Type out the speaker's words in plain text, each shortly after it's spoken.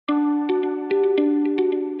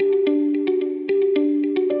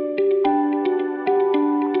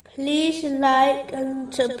like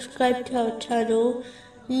and subscribe to our channel.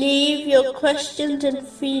 Leave your questions and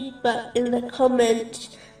feedback in the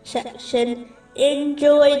comments section.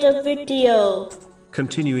 Enjoy the video.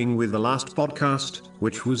 Continuing with the last podcast,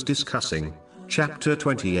 which was discussing chapter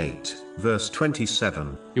 28, verse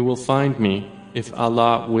 27. You will find me, if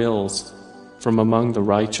Allah wills, from among the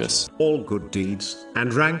righteous. All good deeds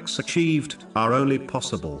and ranks achieved are only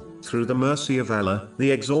possible through the mercy of Allah, the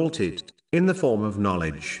Exalted, in the form of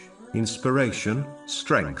knowledge, inspiration,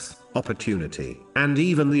 strength, opportunity, and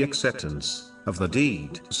even the acceptance of the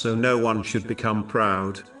deed. So no one should become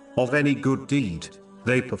proud of any good deed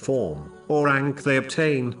they perform, or rank they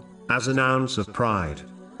obtain, as an ounce of pride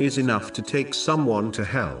is enough to take someone to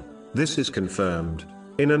hell. This is confirmed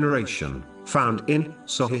in a narration found in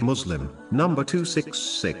Sahih Muslim, number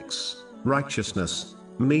 266. Righteousness,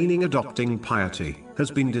 meaning adopting piety, has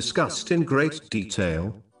been discussed in great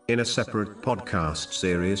detail in a separate podcast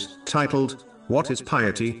series titled, What is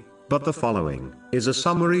Piety? But the following is a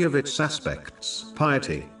summary of its aspects.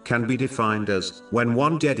 Piety can be defined as when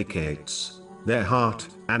one dedicates their heart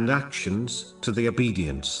and actions to the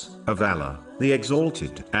obedience of Allah, the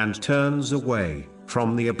Exalted, and turns away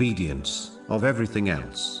from the obedience of everything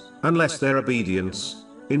else, unless their obedience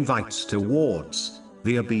invites towards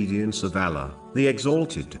the obedience of Allah, the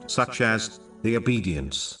Exalted, such as the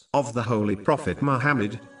obedience of the Holy Prophet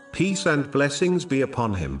Muhammad, peace and blessings be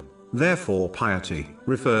upon him. Therefore, piety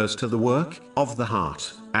refers to the work of the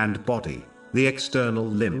heart and body. The external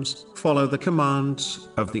limbs follow the commands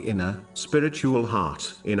of the inner, spiritual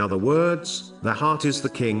heart. In other words, the heart is the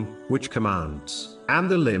king, which commands, and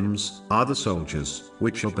the limbs are the soldiers,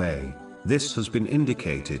 which obey. This has been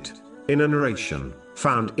indicated in a narration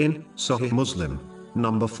found in Sahih Muslim,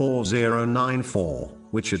 number 4094,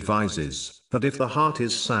 which advises that if the heart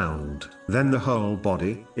is sound, then the whole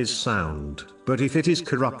body is sound, but if it is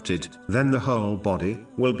corrupted, then the whole body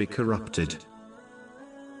will be corrupted.